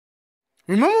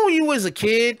Remember when you was a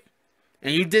kid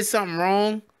and you did something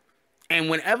wrong, and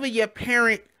whenever your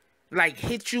parent like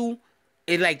hit you,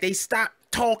 it like they stop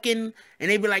talking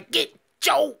and they be like, "Get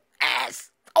your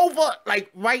ass over," like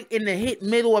right in the hit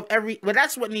middle of every. But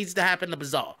that's what needs to happen to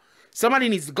Bizzare. Somebody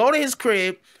needs to go to his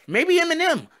crib, maybe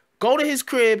Eminem, go to his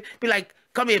crib, be like,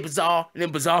 "Come here, Bizzare," and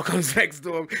then Bizzare comes next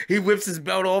to him. He whips his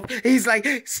belt off. He's like,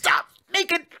 "Stop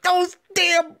making those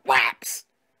damn raps."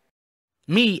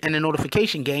 Me and the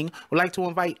Notification Gang would like to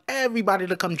invite everybody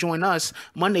to come join us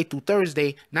Monday through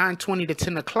Thursday, 9:20 to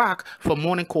 10 o'clock for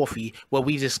morning coffee, where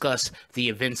we discuss the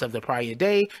events of the prior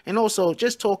day and also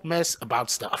just talk mess about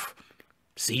stuff.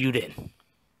 See you then.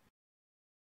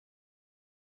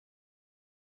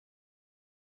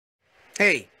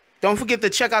 Hey, don't forget to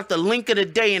check out the link of the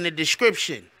day in the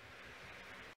description.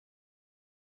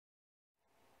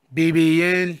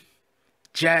 BBN,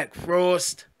 Jack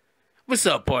Frost. What's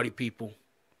up, party people?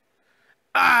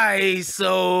 Yeah.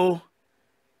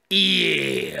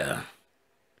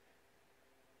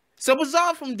 So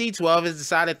Bizzare from D12 has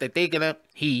decided that they're gonna,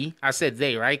 I said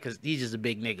they, right? Because he's just a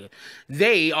big nigga.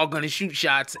 They are gonna shoot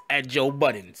shots at Joe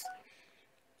Buddens.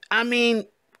 I mean,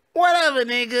 whatever,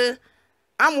 nigga.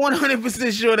 I'm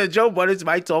 100% sure that Joe Buddens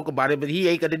might talk about it, but he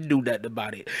ain't gonna do nothing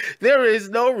about it. There is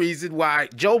no reason why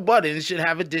Joe Buddens should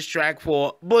have a diss track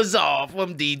for Bizzare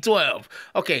from D12.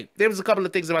 Okay, there was a couple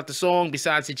of things about the song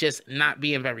besides it just not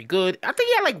being very good. I think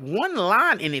he had like one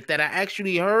line in it that I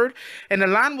actually heard, and the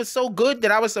line was so good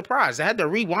that I was surprised. I had to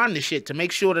rewind the shit to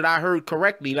make sure that I heard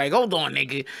correctly. Like, hold on,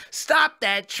 nigga, stop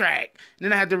that track. And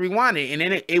then I had to rewind it, and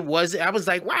then I was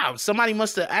like, wow, somebody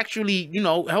must have actually,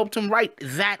 helped him write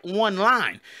that one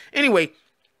line. Anyway,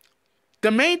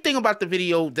 the main thing about the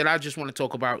video that I just want to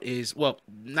talk about is, well,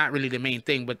 not really the main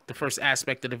thing, but the first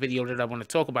aspect of the video that I want to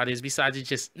talk about is, besides it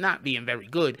just not being very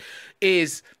good,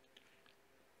 is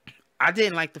I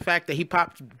didn't like the fact that he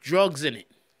popped drugs in it.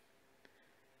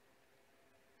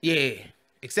 Yeah,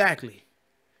 exactly.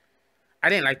 I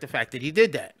didn't like the fact that he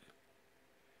did that.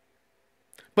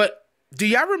 But do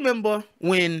y'all remember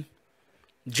when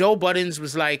Joe Buddens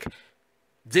was like,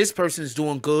 this person's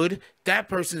doing good, that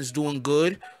person's doing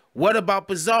good, what about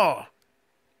Bizzare?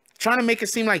 Trying to make it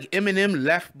seem like Eminem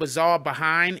left Bizzare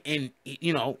behind, and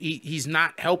he's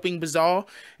not helping Bizzare,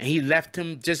 and he left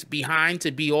him just behind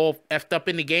to be all effed up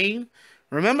in the game.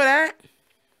 Remember that?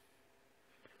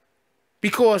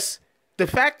 Because the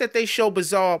fact that they show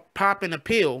Bizzare popping a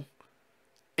pill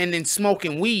and then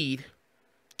smoking weed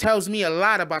tells me a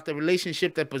lot about the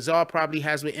relationship that Bizzare probably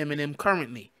has with Eminem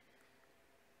currently.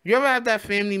 You ever have that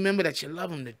family member that you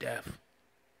love him to death?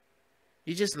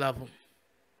 You just love them.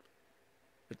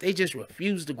 But they just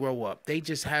refuse to grow up. They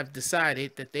just have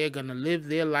decided that they're going to live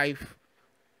their life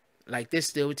like they're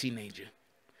still a teenager.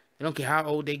 They don't care how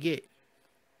old they get.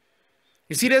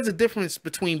 You see, there's a difference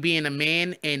between being a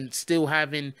man and still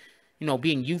having,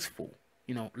 being youthful.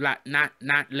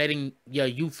 Not letting your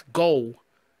youth go,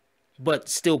 but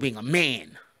still being a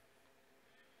man.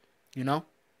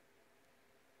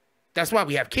 That's why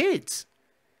we have kids.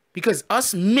 Because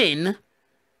us men,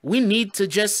 we need to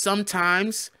just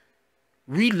sometimes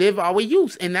relive our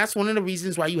youth. And that's one of the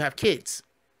reasons why you have kids.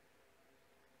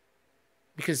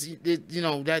 Because,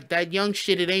 that young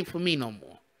shit, it ain't for me no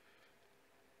more.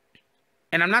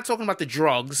 And I'm not talking about the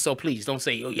drugs, so please don't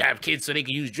say, oh, you have kids so they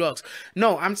can use drugs.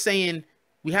 No, I'm saying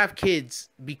we have kids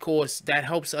because that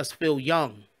helps us feel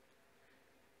young.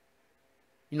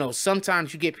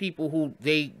 Sometimes you get people who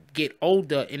they get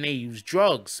older and they use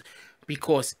drugs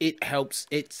because it helps.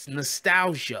 It's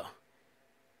nostalgia.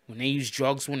 When they use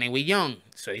drugs when they were young.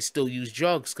 So they still use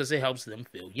drugs because it helps them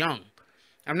feel young.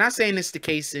 I'm not saying it's the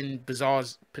case in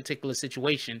Bizzare's particular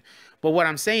situation. But what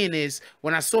I'm saying is,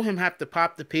 when I saw him have to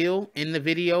pop the pill in the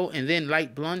video and then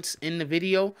light blunts in the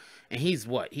video, and he's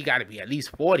what? He got to be at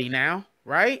least 40 now,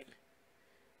 right?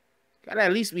 Got to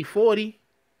at least be 40.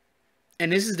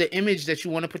 And this is the image that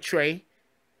you want to portray.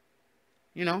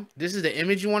 This is the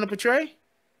image you want to portray.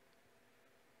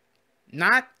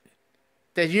 Not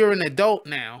that you're an adult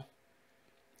now.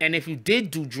 And if you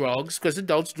did do drugs, because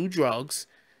adults do drugs.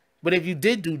 But if you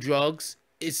did do drugs,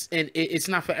 it's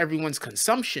not for everyone's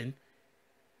consumption.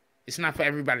 It's not for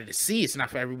everybody to see. It's not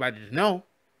for everybody to know.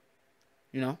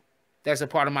 That's a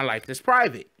part of my life that's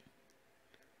private.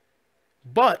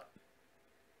 But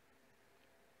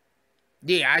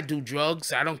yeah, I do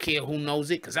drugs. I don't care who knows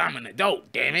it because I'm an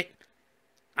adult, damn it.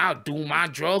 I'll do my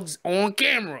drugs on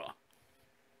camera.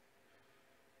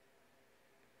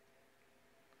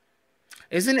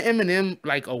 Isn't Eminem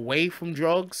like away from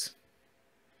drugs?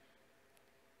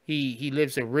 He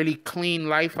lives a really clean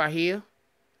life, I hear.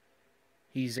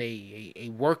 He's a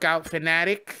workout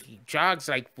fanatic. He jogs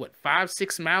like what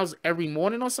 5-6 miles every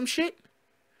morning or some shit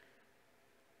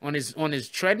on his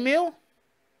treadmill,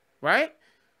 right?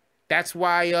 That's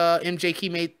why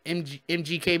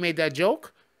MGK made that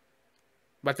joke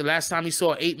about the last time he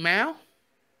saw 8 Mile.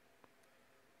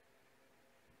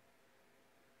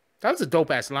 That was a dope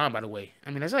ass line, by the way.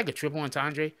 I mean, that's like a triple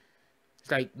entendre.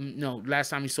 It's like, no, last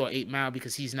time he saw 8 Mile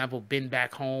because he's never been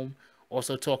back home.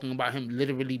 Also talking about him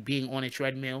literally being on a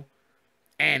treadmill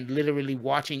and literally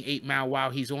watching 8 Mile while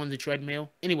he's on the treadmill.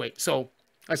 Anyway, so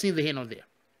that's neither here nor there.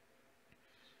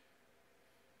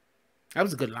 That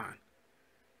was a good line.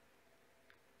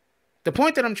 The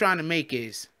point that I'm trying to make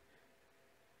is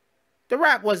the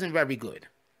rap wasn't very good.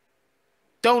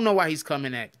 Don't know why he's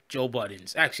coming at Joe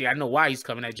Buddens. Actually, I know why he's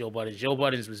coming at Joe Buddens. Joe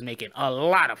Buddens was making a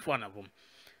lot of fun of him.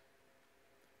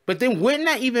 But then wouldn't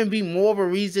that even be more of a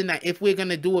reason that if we're going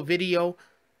to do a video,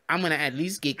 I'm going to at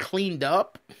least get cleaned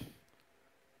up?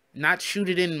 Not shoot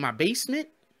it in my basement?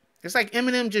 It's like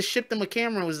Eminem just shipped him a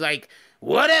camera and was like,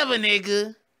 whatever,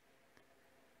 nigga.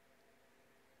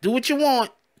 Do what you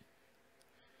want.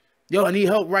 Yo, I need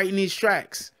help writing these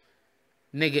tracks.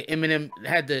 Nigga, Eminem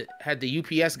had the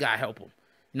UPS guy help him.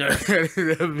 No,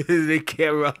 the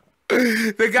camera.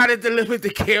 The guy that delivered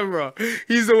the camera.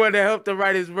 He's the one that helped him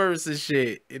write his verse and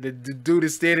shit. And the dude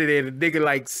is standing there, the nigga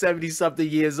like 70-something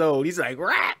years old. He's like,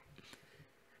 rap.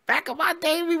 Back in my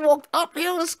day, we walked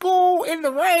uphill to school in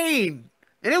the rain.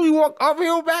 And then we walked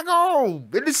uphill back home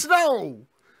in the snow.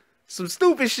 Some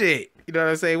stupid shit. You know what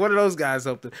I'm saying? One of those guys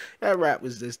helped him. That rap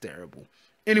was just terrible.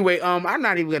 Anyway, I'm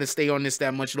not even going to stay on this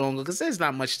that much longer because there's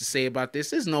not much to say about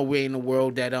this. There's no way in the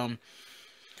world that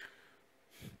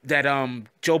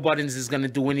Joe Buddens is going to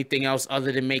do anything else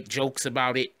other than make jokes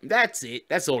about it. That's it.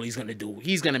 That's all he's going to do.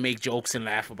 He's going to make jokes and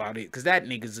laugh about it because that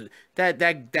nigga's that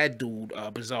dude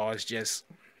Bizzare is just,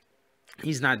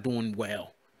 he's not doing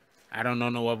well. I don't know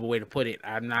no other way to put it.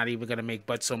 I'm not even going to make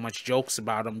but so much jokes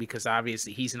about him because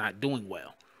obviously he's not doing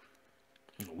well.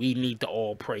 We need to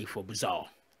all pray for Bizzare.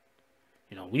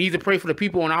 You know, we need to pray for the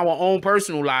people in our own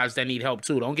personal lives that need help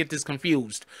too. Don't get this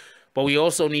confused. But we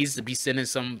also need to be sending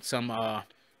some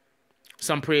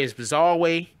prayers Bizzare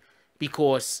way,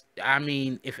 because I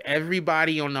mean, if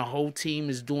everybody on the whole team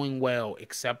is doing well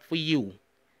except for you,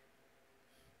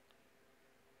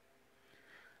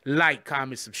 like,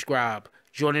 comment, subscribe,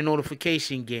 join the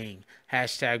notification gang.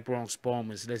 Hashtag Bronx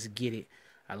Bombers. Let's get it.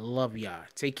 I love y'all.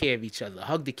 Take care of each other.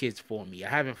 Hug the kids for me. I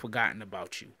haven't forgotten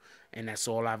about you. And that's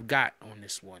all I've got on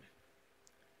this one.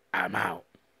 I'm out.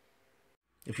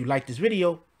 If you like this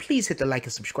video, please hit the like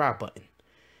and subscribe button.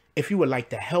 If you would like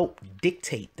to help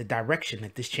dictate the direction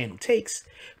that this channel takes,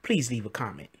 please leave a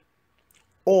comment.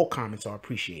 All comments are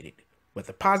appreciated,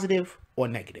 whether positive or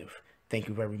negative. Thank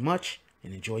you very much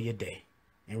and enjoy your day.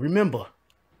 And remember,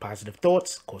 positive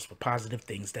thoughts cause for positive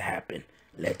things to happen.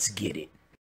 Let's get it.